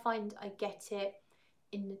fragrances. I find I get it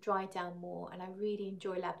in the dry down more, and I really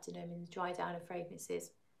enjoy labdanum in the dry down of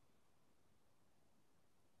fragrances.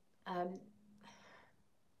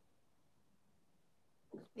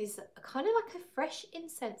 There's kind of like a fresh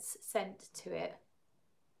incense scent to it.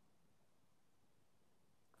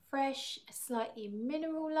 Fresh, slightly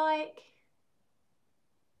mineral-like.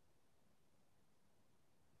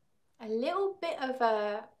 A little bit of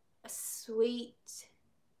a sweet,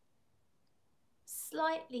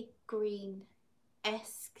 slightly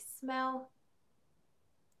green-esque smell.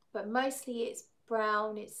 But mostly it's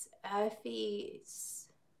brown, it's earthy, it's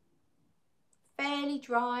fairly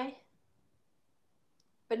dry.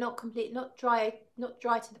 But not complete, not dry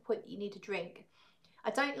to the point that you need a drink.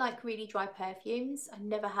 I don't like really dry perfumes. I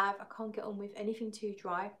never have. I can't get on with anything too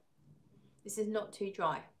dry. This is not too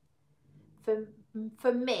dry.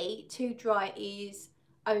 For me, too dry is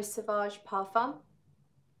Eau Sauvage Parfum.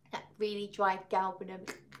 That really dry galbanum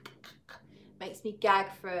makes me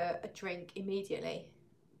gag for a drink immediately.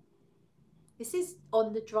 This is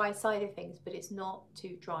on the dry side of things, but it's not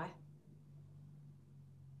too dry.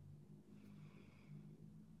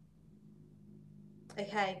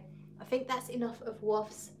 Okay, I think that's enough of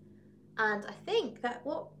wafts, and I think that,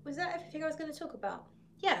 what was that, everything I was going to talk about?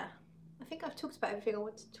 Yeah, I think I've talked about everything I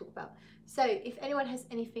wanted to talk about. So if anyone has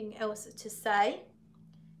anything else to say,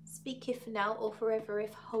 speak if now or forever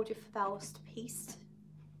if holdeth thou'st peace.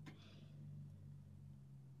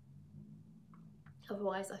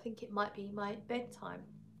 Otherwise I think it might be my bedtime.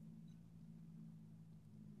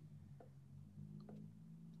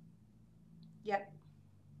 Yep.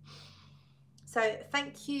 So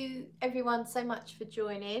thank you everyone so much for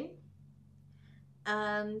joining,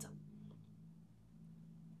 and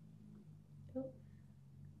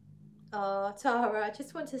oh, Tara, I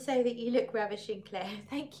just want to say that you look ravishing, Claire.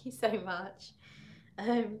 Thank you so much.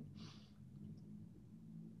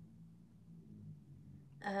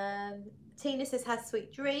 Tina says, has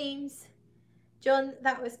sweet dreams. John,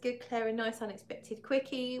 that was good, Claire, a nice unexpected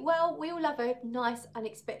quickie. Well, we all love a nice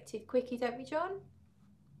unexpected quickie, don't we, John?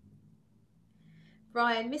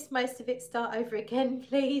 Brian, missed most of it, start over again,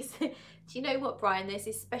 please. Do you know what, Brian? There's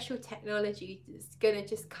this special technology that's going to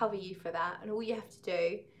just cover you for that. And all you have to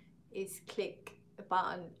do is click a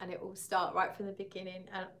button and it will start right from the beginning.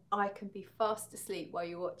 And I can be fast asleep while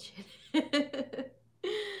you're watching.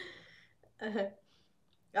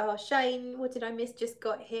 Oh, Shane, what did I miss? Just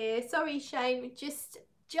got here. Sorry, Shane, we're just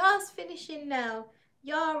finishing now.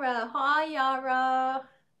 Yara, hi, Yara.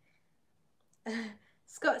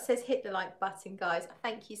 Scott says hit the like button, guys.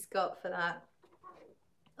 Thank you, Scott, for that.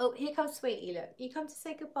 Oh, here comes Sweetie, look. You come to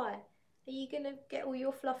say goodbye. Are you going to get all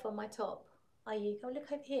your fluff on my top? Are you? Go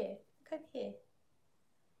look over here. Look over here.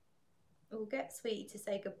 We'll get Sweetie to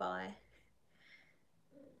say goodbye.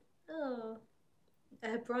 Oh.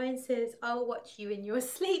 Brian says, I'll watch you in your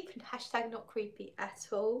sleep. Hashtag not creepy at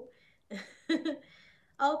all.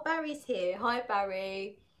 Oh, Barry's here. Hi,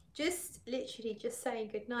 Barry. Just literally just saying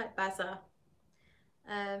goodnight, Bazza.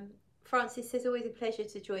 Francis says, always a pleasure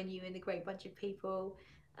to join you in the great bunch of people.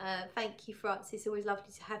 Thank you, Francis. Always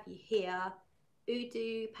lovely to have you here.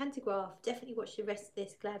 Udo, Pantograph, definitely watch the rest of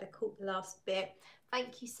this. Glad I caught the last bit.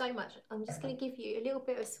 Thank you so much. I'm just going to give you a little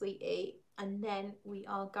bit of Sweetie and then we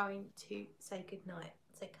are going to say goodnight.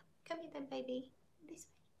 So come here then, baby. This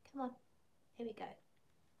way. Come on. Here we go.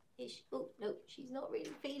 Oh, no, she's not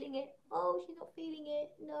really feeling it. Oh, she's not feeling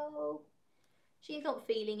it. No, she's not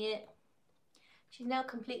feeling it. She's now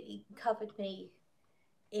completely covered me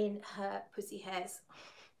in her pussy hairs,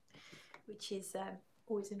 which is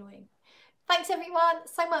always annoying. Thanks everyone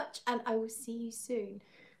so much, and I will see you soon.